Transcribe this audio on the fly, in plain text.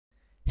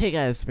Hey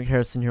guys,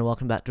 Harrison here,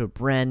 welcome back to a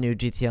brand new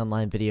GTA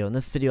Online video. In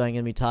this video I'm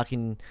going to be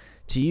talking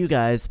to you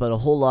guys about a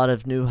whole lot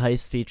of new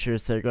heist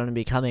features that are going to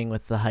be coming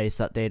with the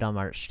heist update on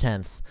March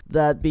 10th.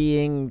 That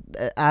being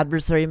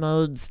adversary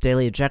modes,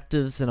 daily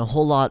objectives, and a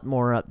whole lot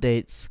more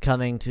updates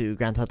coming to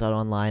Grand Theft Auto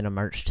Online on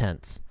March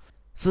 10th.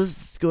 So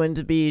this is going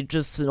to be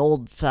just an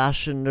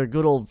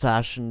good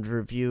old-fashioned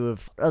review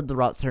of the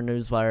Rockstar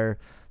Newswire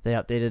they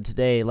updated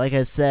today. Like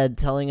I said,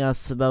 telling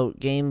us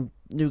about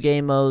new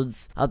game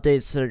modes,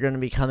 updates that are going to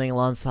be coming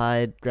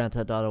alongside Grand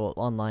Theft Auto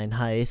Online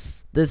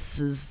Heists. This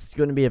is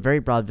going to be a very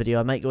broad video.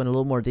 I might go into a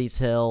little more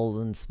detail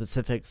and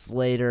specifics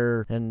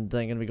later, and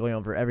I'm going to be going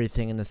over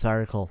everything in this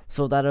article.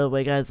 So with that out of the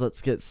way, guys,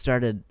 let's get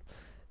started.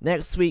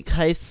 Next week,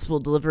 Heists will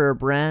deliver a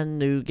brand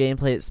new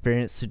gameplay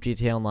experience to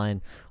GTA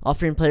Online,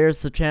 offering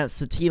players the chance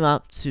to team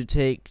up to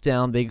take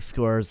down big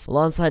scores.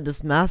 Alongside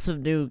this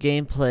massive new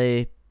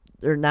gameplay,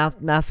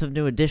 massive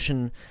new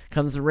addition,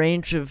 comes a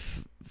range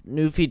of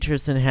new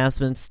features and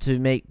enhancements to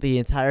make the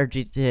entire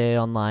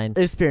GTA Online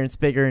experience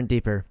bigger and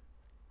deeper.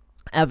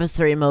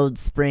 Adversary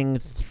modes bring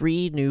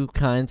 3 new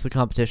kinds of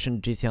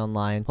competition to GTA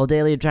Online, while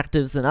daily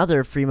objectives and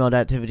other free mode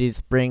activities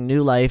bring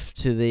new life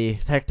to the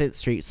hectic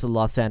streets of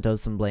Los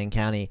Santos and Blaine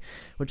County,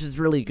 which is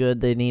really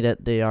good. They need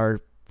it. They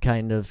are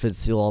kind of,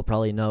 as you'll all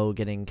probably know,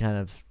 getting kind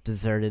of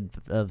deserted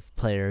of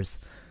players.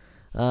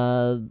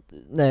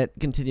 That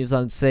continues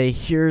on to say,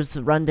 here's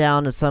a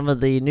rundown of some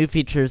of the new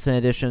features and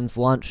additions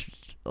launched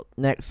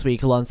next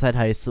week alongside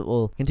Heists that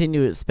will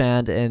continue to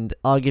expand and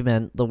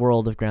augment the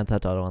world of Grand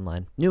Theft Auto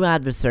Online. New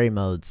adversary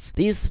modes.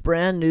 These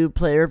brand new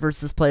player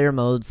versus player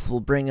modes will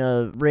bring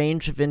a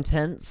range of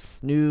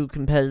intense, new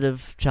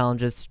competitive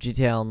challenges to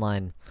GTA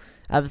Online.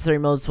 Adversary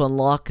modes will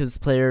unlock as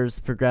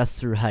players progress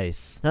through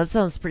heists. Now that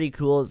sounds pretty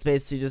cool. It's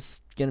basically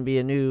just going to be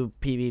a new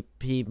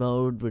PvP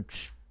mode,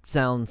 which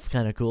sounds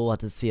kind of cool. We'll have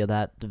to see how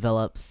that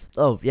develops.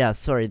 Oh yeah,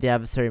 sorry, the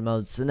adversary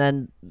modes, and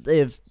then they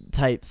have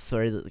types,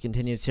 that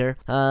continues here.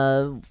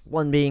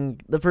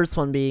 The first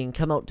one being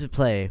come out to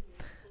play.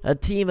 A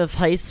team of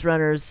heist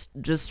runners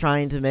just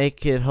trying to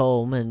make it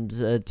home, and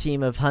a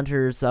team of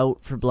hunters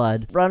out for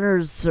blood.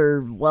 Runners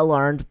are well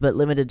armed but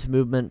limited to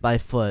movement by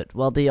foot,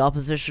 while the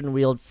opposition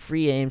wield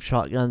free aim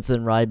shotguns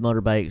and ride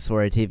motorbikes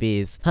or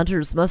ATVs.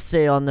 Hunters must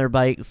stay on their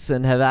bikes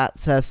and have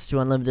access to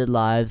unlimited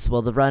lives,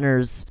 while the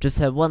runners just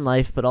have 1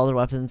 life but all their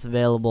weapons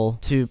available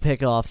to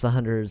pick off the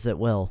hunters at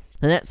will.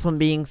 The next one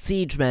being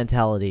siege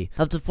mentality.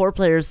 Up to 4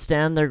 players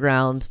stand their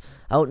ground,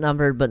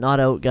 outnumbered but not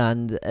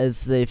outgunned,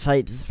 as they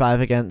fight to survive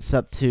against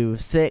up to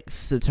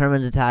 6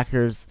 determined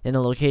attackers in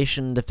a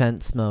location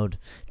defense mode,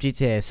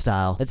 GTA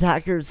style.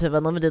 Attackers have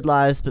unlimited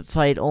lives but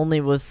fight only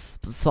with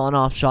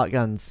sawn-off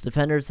shotguns.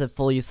 Defenders have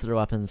full use of their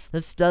weapons.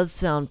 This does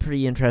sound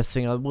pretty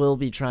interesting. I will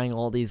be trying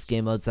all these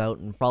game modes out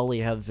and probably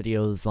have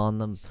videos on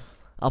them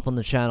up on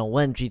the channel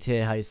when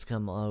GTA Heists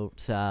come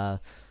out.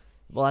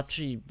 Well,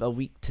 actually, a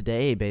week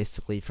today,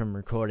 basically, from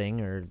recording,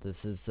 or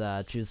this is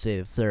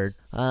Tuesday the 3rd.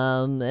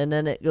 And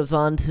then it goes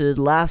on to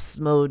the last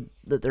mode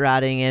that they're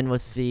adding in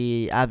with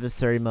the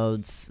adversary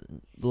modes.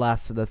 The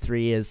last of the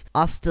 3 is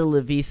Hasta la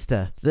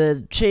Vista.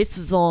 The chase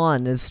is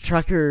on as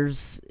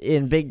truckers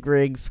in big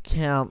rig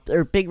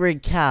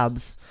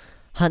cabs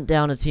hunt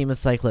down a team of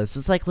cyclists.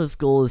 The cyclist's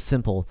goal is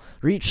simple: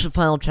 reach the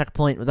final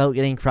checkpoint without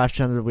getting crushed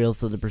under the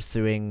wheels of the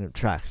pursuing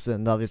trucks.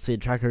 And obviously,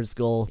 the trucker's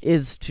goal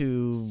is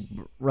to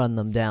run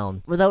them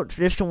down. Without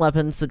traditional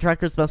weapons, the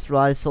truckers must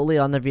rely solely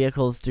on their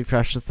vehicles to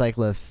crush the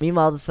cyclists.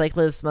 Meanwhile, the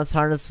cyclists must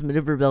harness the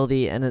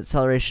maneuverability and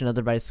acceleration of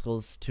their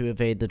bicycles to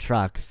evade the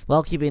trucks,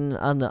 while keeping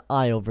an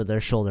eye over their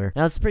shoulder.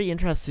 Now, it's pretty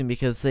interesting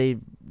because the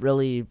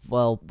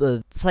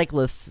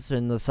cyclists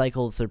and the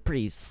cycles are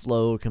pretty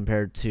slow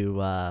compared to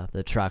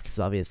the trucks,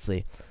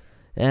 obviously.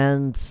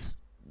 And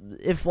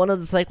if one of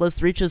the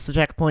cyclists reaches the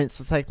checkpoints,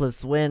 the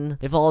cyclists win.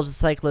 If all of the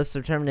cyclists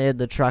are terminated,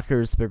 the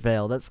truckers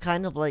prevail. That's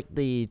kind of like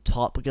the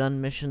Top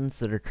Gun missions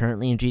that are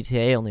currently in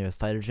GTA, only with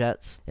fighter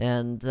jets.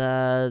 And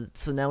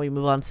so now we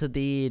move on to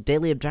the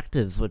daily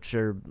objectives, which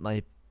are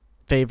my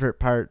favorite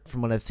part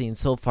from what I've seen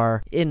so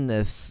far in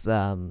this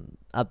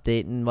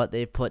update and what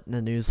they've put in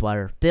the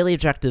newswire. Daily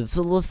objectives.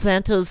 The Los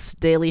Santos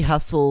daily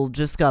hustle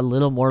just got a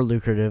little more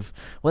lucrative.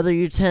 Whether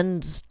you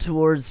tend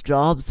towards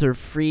jobs or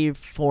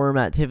free-form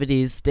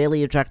activities,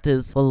 daily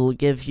objectives will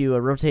give you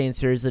a rotating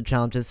series of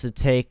challenges to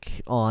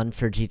take on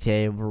for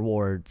GTA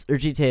rewards, or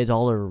GTA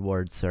dollar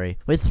rewards, sorry.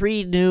 With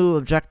 3 new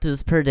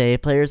objectives per day,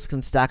 players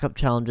can stack up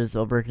challenges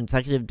over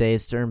consecutive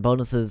days to earn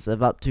bonuses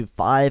of up to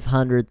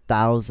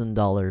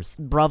 $500,000.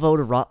 Bravo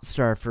to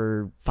Rockstar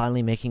for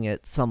finally making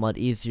it somewhat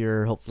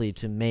easier, hopefully,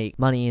 to make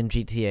money in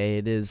GTA.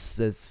 It is,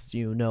 as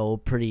you know,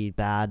 pretty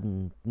bad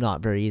and not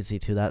very easy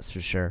to, that's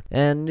for sure.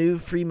 And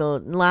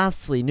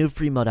lastly, new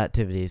free mode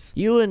activities.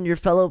 You and your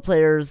fellow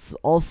players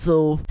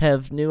also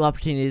have new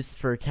opportunities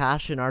for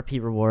cash and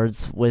RP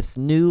rewards with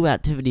new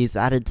activities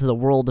added to the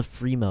world of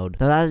free mode.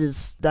 Now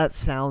that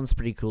sounds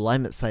pretty cool.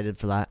 I'm excited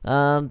for that.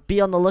 Be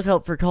on the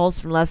lookout for calls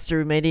from Lester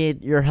who may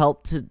need your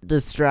help to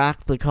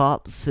distract the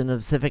cops in a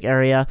specific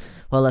area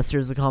while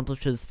Lester's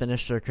accomplices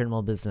finish their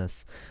criminal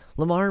business.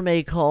 Lamar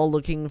may call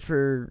looking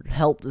for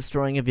help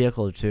destroying a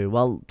vehicle or two,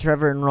 while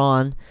Trevor and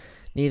Ron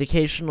need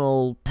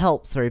occasional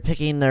help,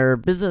 picking their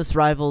business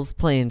rivals'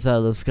 planes out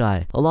of the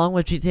sky. Along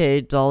with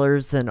GTA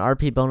dollars and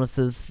RP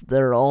bonuses,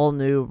 there are all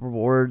new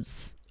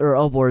rewards or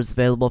awards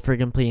available for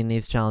completing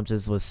these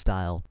challenges with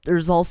style.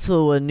 There's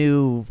also a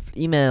new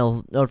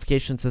email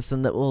notification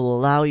system that will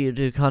allow you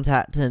to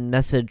contact and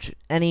message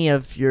any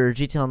of your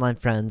GTA Online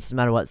friends, no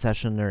matter what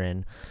session they're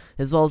in,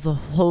 as well as a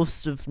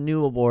host of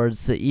new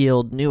awards that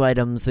yield new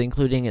items,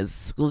 including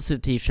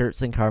exclusive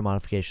t-shirts and car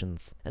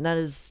modifications. And that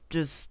is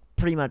just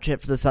pretty much it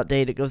for this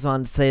update. It goes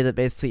on to say that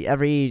basically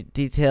everything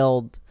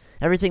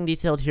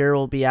detailed here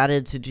will be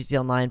added to GTA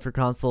Online for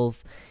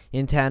consoles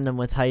in tandem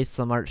with Heists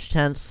on March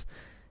 10th,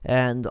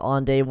 and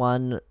on day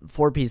 1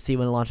 for PC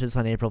when it launches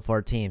on April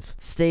 14th.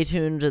 Stay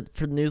tuned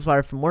for the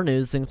Newswire for more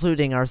news,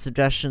 including our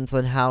suggestions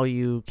on how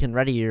you can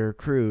ready your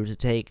crew to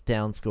take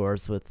down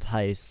scores with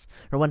Heists,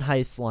 or when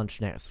Heists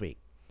launch next week.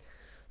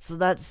 So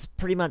that's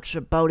pretty much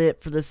about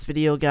it for this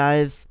video,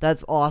 guys.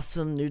 That's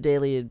awesome. New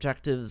daily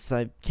objectives.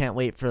 I can't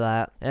wait for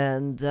that.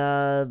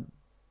 And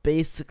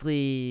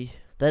basically,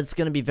 that's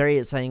going to be very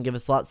exciting. Give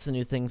us lots of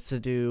new things to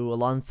do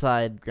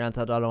alongside Grand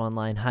Theft Auto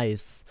Online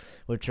Heists,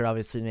 which are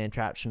obviously the main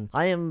attraction.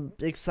 I am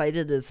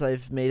excited, as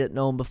I've made it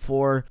known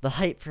before. The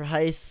hype for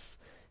Heists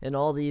and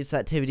all these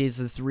activities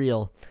is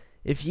real.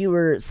 If you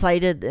were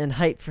excited and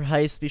hyped for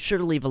Heist, be sure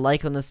to leave a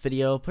like on this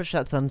video, push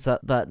that thumbs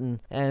up button,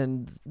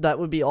 and that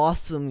would be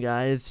awesome,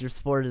 guys. Your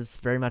support is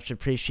very much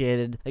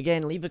appreciated.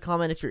 Again, leave a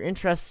comment if you're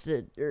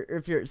interested, or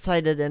if you're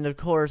excited, and of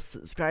course,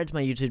 subscribe to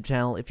my YouTube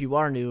channel if you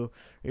are new,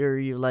 or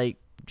you like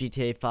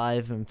GTA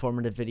 5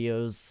 informative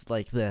videos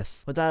like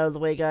this. With that out of the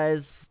way,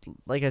 guys,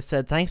 like I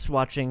said, thanks for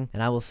watching,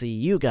 and I will see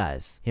you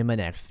guys in my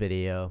next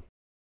video.